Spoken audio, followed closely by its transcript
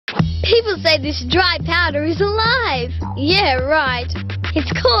People say this dry powder is alive. Yeah, right.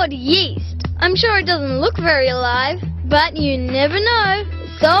 It's called yeast. I'm sure it doesn't look very alive, but you never know.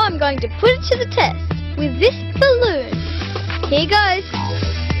 So I'm going to put it to the test with this balloon. Here goes.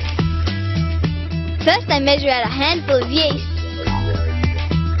 First I measure out a handful of yeast.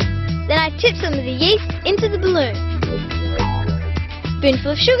 Then I tip some of the yeast into the balloon.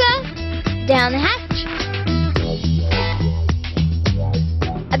 Spoonful of sugar, down the hatch.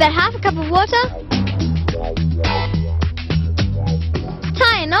 About half a cup of water.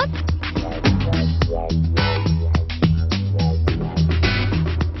 Tie a knot.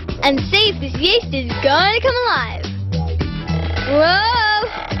 And see if this yeast is going to come alive. Whoa!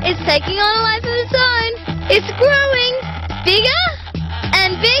 It's taking on a life of its own. It's growing bigger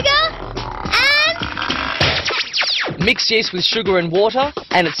and bigger and... Mix yeast with sugar and water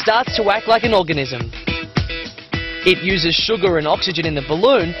and it starts to act like an organism. It uses sugar and oxygen in the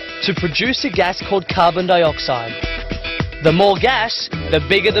balloon to produce a gas called carbon dioxide. The more gas, the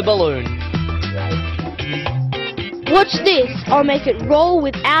bigger the balloon. Watch this, I'll make it roll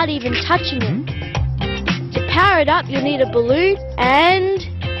without even touching it. To power it up, you'll need a balloon and...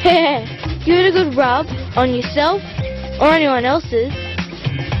 give it a good rub on yourself or anyone else's.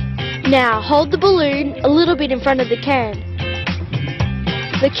 Now, hold the balloon a little bit in front of the can.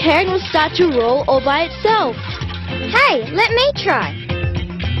 The can will start to roll all by itself. Hey, let me try.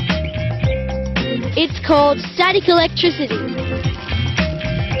 It's called static electricity.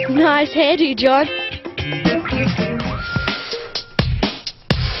 Nice hairdo, John.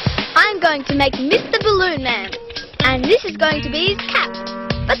 I'm going to make Mr. Balloon Man, and this is going to be his cap.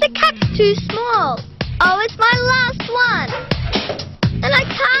 But the cap's too small. Oh, it's my last one. And I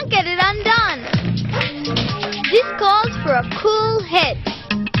can't get it undone. This calls for a cool head.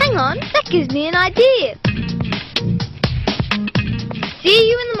 Hang on, that gives me an idea. See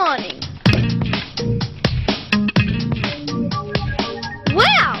you in the morning.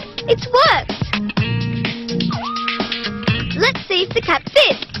 Wow, it's worked. Let's see if the cap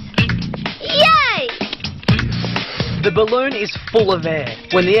fits. Yay! The balloon is full of air.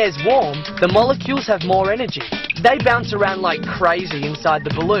 When the air's warm, the molecules have more energy. They bounce around like crazy inside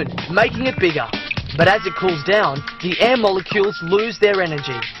the balloon, making it bigger. But as it cools down, the air molecules lose their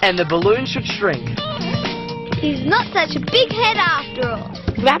energy, and the balloon should shrink. He's not such a big head after all.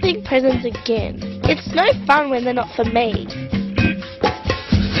 Wrapping presents again. It's no fun when they're not for me.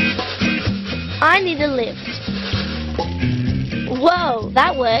 I need a lift. Whoa,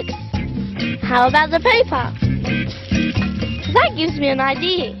 that works. How about the paper? That gives me an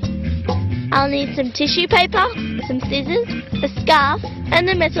idea. I'll need some tissue paper, some scissors, a scarf, and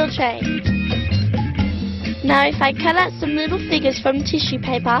a metal tray. Now if I cut out some little figures from tissue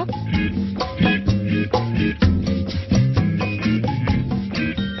paper,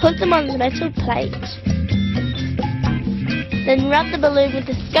 put them on the metal plate, then rub the balloon with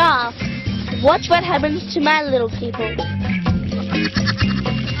the scarf. Watch what happens to my little people.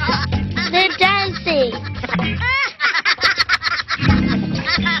 They're dancing.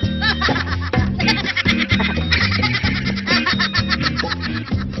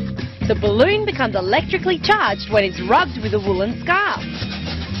 The balloon becomes electrically charged when it's rubbed with a woolen scarf.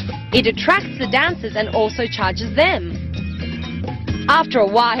 It attracts the dancers and also charges them. After a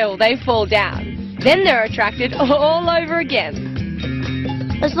while, they fall down. Then they're attracted all over again.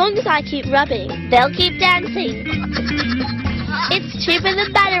 As long as I keep rubbing, they'll keep dancing. It's cheaper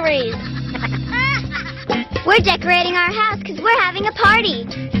than batteries. We're decorating our house because we're having a party.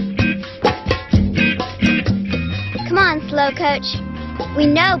 Come on, Slow Coach. We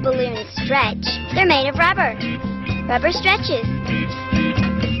know balloons stretch. They're made of rubber. Rubber stretches.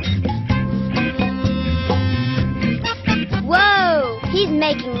 Whoa! He's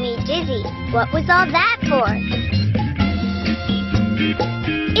making me dizzy. What was all that for?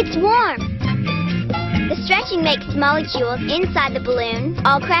 It's warm. The stretching makes molecules inside the balloon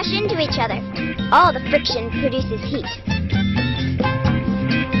all crash into each other. All the friction produces heat.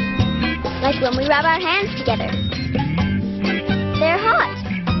 Like when we rub our hands together. They're hot.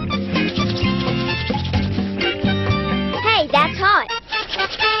 Hey, that's hot.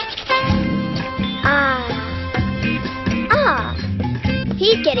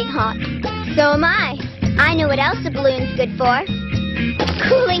 He's getting hot. So am I. I know what else a balloon's good for.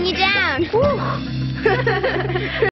 Cooling you down.